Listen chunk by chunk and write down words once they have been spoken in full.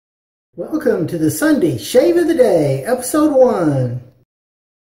Welcome to the Sunday Shave of the Day, Episode 1.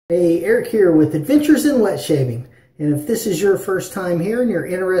 Hey, Eric here with Adventures in Wet Shaving. And if this is your first time here and you're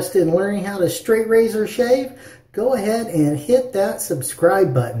interested in learning how to straight razor shave, go ahead and hit that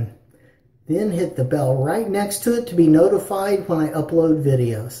subscribe button. Then hit the bell right next to it to be notified when I upload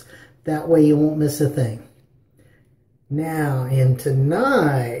videos. That way you won't miss a thing. Now, and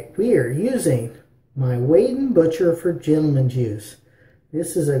tonight we are using my Wade&Butcher for gentleman's use.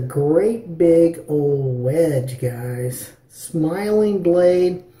 This is a great big old wedge, guys. Smiling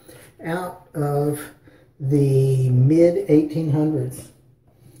blade out of the mid-1800s.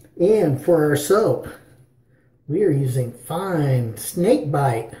 And for our soap, we are using fine snake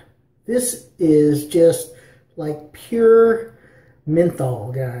bite. This is just like pure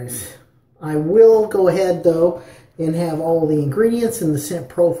menthol, guys. I will go ahead, though, and have all the ingredients and the scent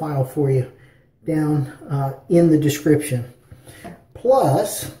profile for you down in the description.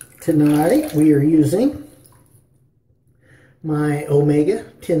 Plus, tonight we are using my Omega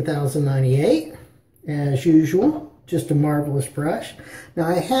 10098, as usual, just a marvelous brush. Now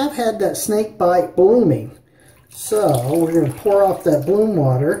I have had that snake bite blooming, so we're going to pour off that bloom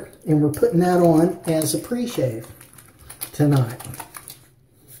water and we're putting that on as a pre-shave tonight.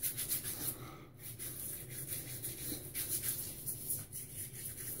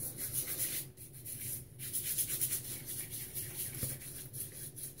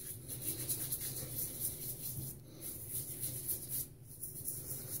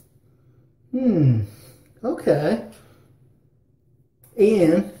 Okay.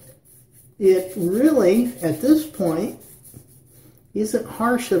 And it really, at this point, isn't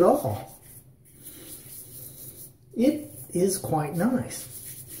harsh at all. It is quite nice.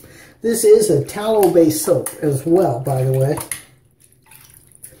 This is a tallow-based soap as well, by the way.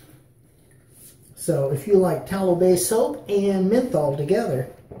 So if you like tallow-based soap and menthol together,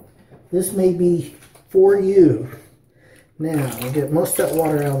 this may be for you. Now, I'll get most of that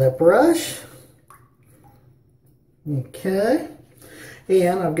water out of that brush. Okay.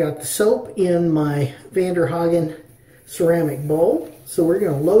 And I've got the soap in my Vanderhagen ceramic bowl. So we're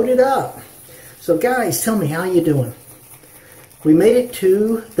going to load it up. So guys, tell me, how you doing? We made it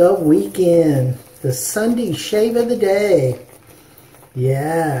to the weekend. The Sunday shave of the day.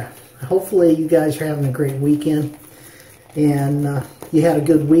 Yeah. Hopefully you guys are having a great weekend. And you had a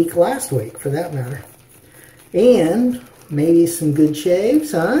good week last week, for that matter. And maybe some good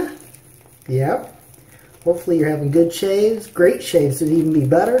shaves, huh? Yep. Hopefully you're having good shaves. Great shaves would even be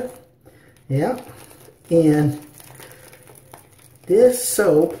better. Yep. And this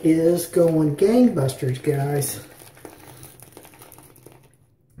soap is going gangbusters, guys.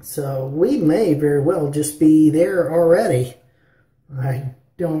 So we may very well just be there already. I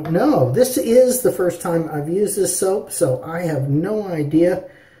don't know. This is the first time I've used this soap, so I have no idea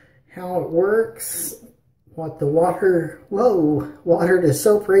how it works, what the water to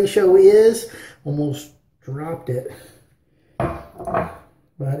soap ratio is. Almost dropped it, but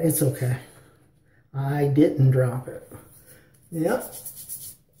it's okay. I didn't drop it. Yep.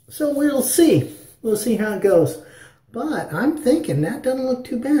 So we'll see. We'll see how it goes. But I'm thinking that doesn't look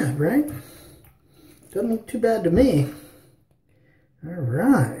too bad, right? Doesn't look too bad to me. All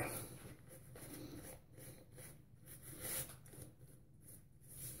right.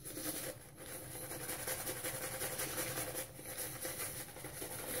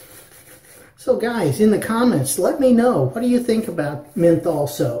 So guys, in the comments, let me know, what do you think about menthol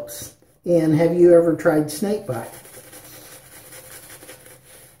soaps? And have you ever tried snakebite?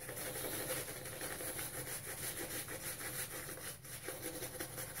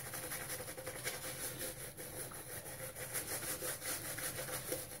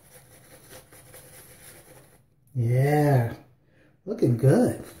 Yeah, looking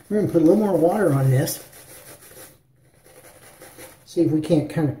good. We're going to put a little more water on this. See if we can't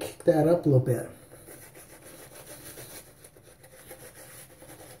kind of kick that up a little bit.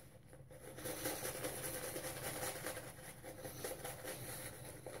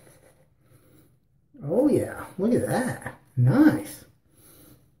 Oh yeah, look at that. Nice.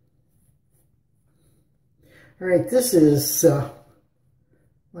 All right, this is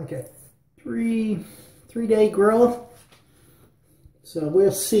like a three-day growth. So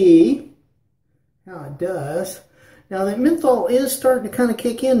we'll see how it does. Now that menthol is starting to kind of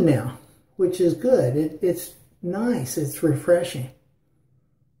kick in now, which is good. It's nice. It's refreshing.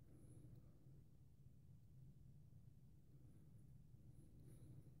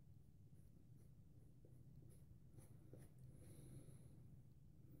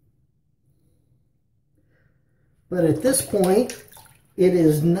 But at this point, it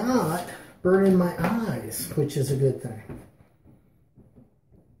is not burning my eyes, which is a good thing.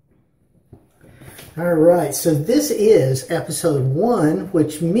 All right, so this is episode 1,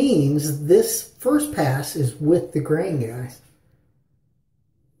 which means this first pass is with the grain, guys.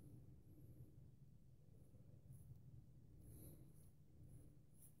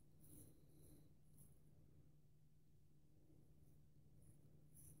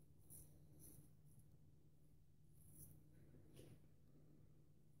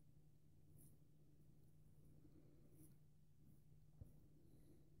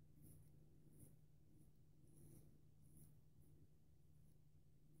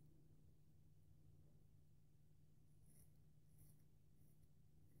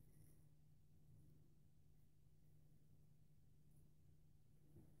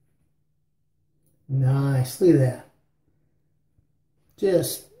 Nice, look at that.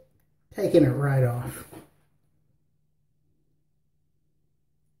 Just taking it right off.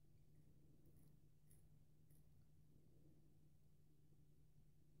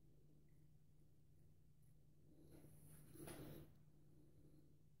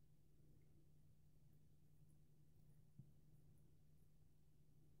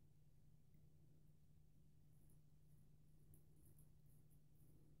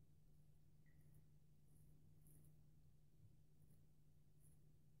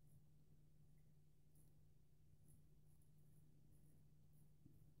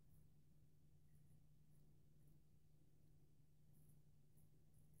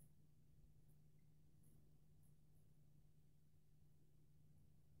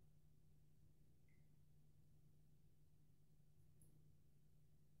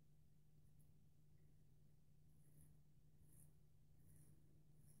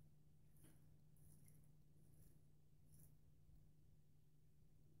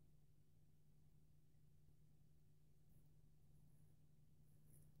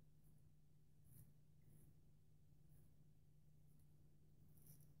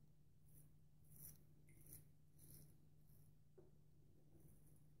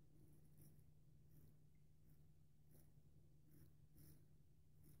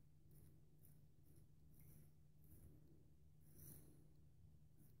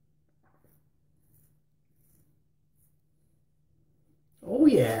 Oh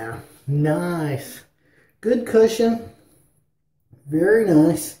yeah, nice. Good cushion, very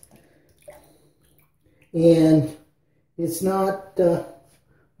nice. And it's not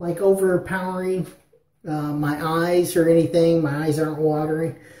like overpowering my eyes or anything. My eyes aren't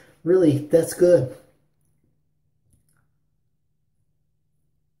watering. Really, that's good.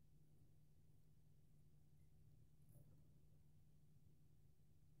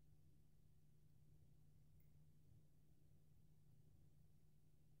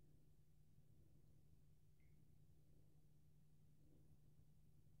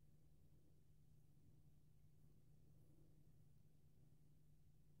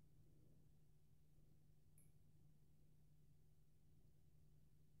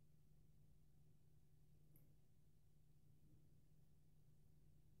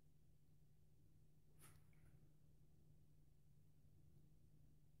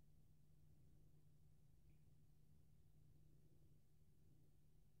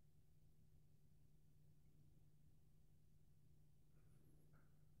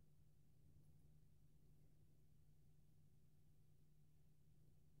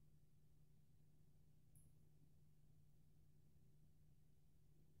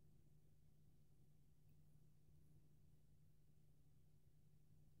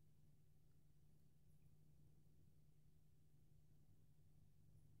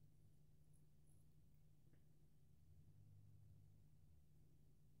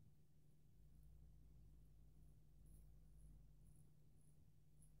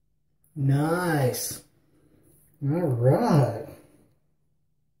 Nice. All right.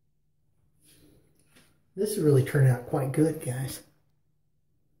 This has really turned out quite good, guys.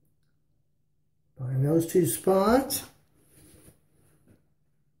 Find those two spots.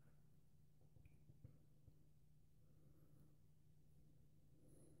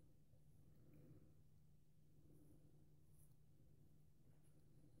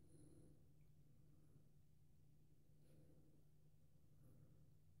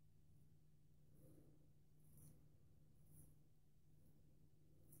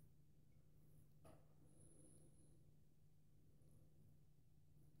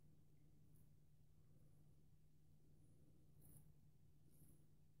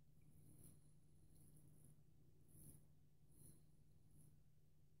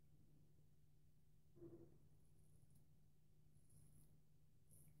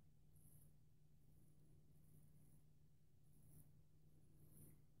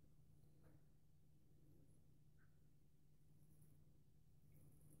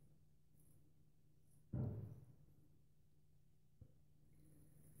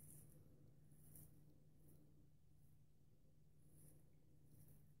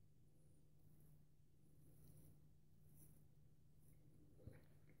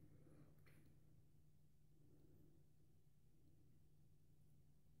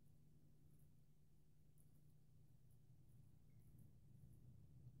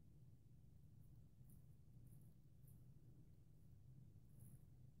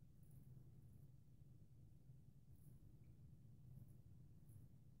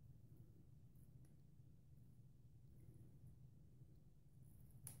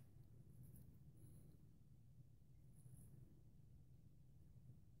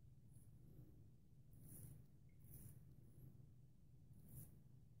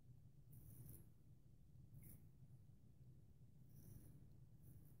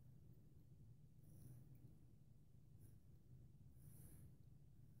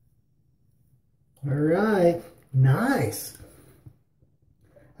 All right, nice.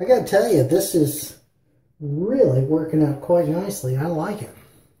 I gotta tell you, this is really working out quite nicely. I like it.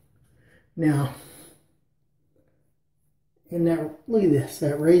 Now, and that, look at this,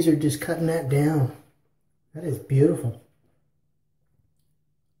 that razor just cutting that down. That is beautiful.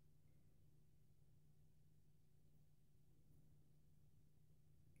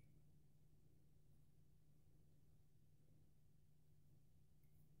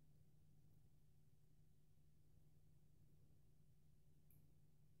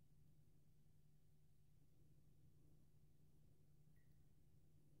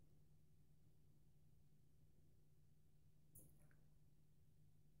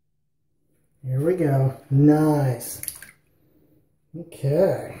 Here we go. Nice.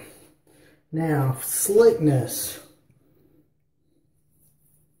 Okay. Now, slickness.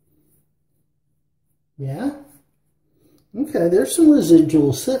 Yeah? Okay, there's some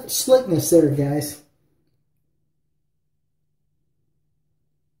residual slickness there, guys.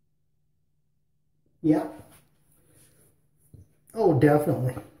 Yeah. Oh,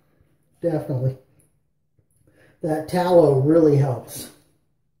 definitely. Definitely. That tallow really helps.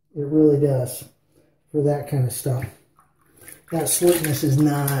 It really does for that kind of stuff. That slickness is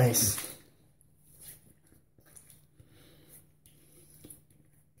nice.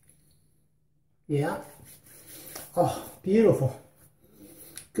 Yeah. Oh, beautiful.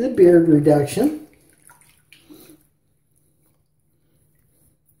 Good beard reduction.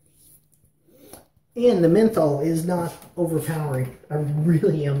 And the menthol is not overpowering. I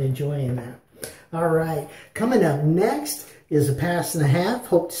really am enjoying that. All right, coming up next is a pass and a half.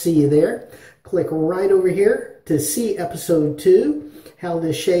 Hope to see you there. Click right over here to see episode 2, how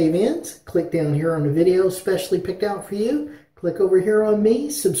this shave ends. Click down here on the video specially picked out for you. Click over here on me,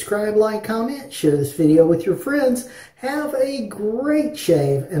 subscribe, like, comment, share this video with your friends. Have a great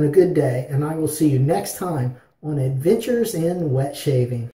shave and a good day, and I will see you next time on Adventures in Wet Shaving.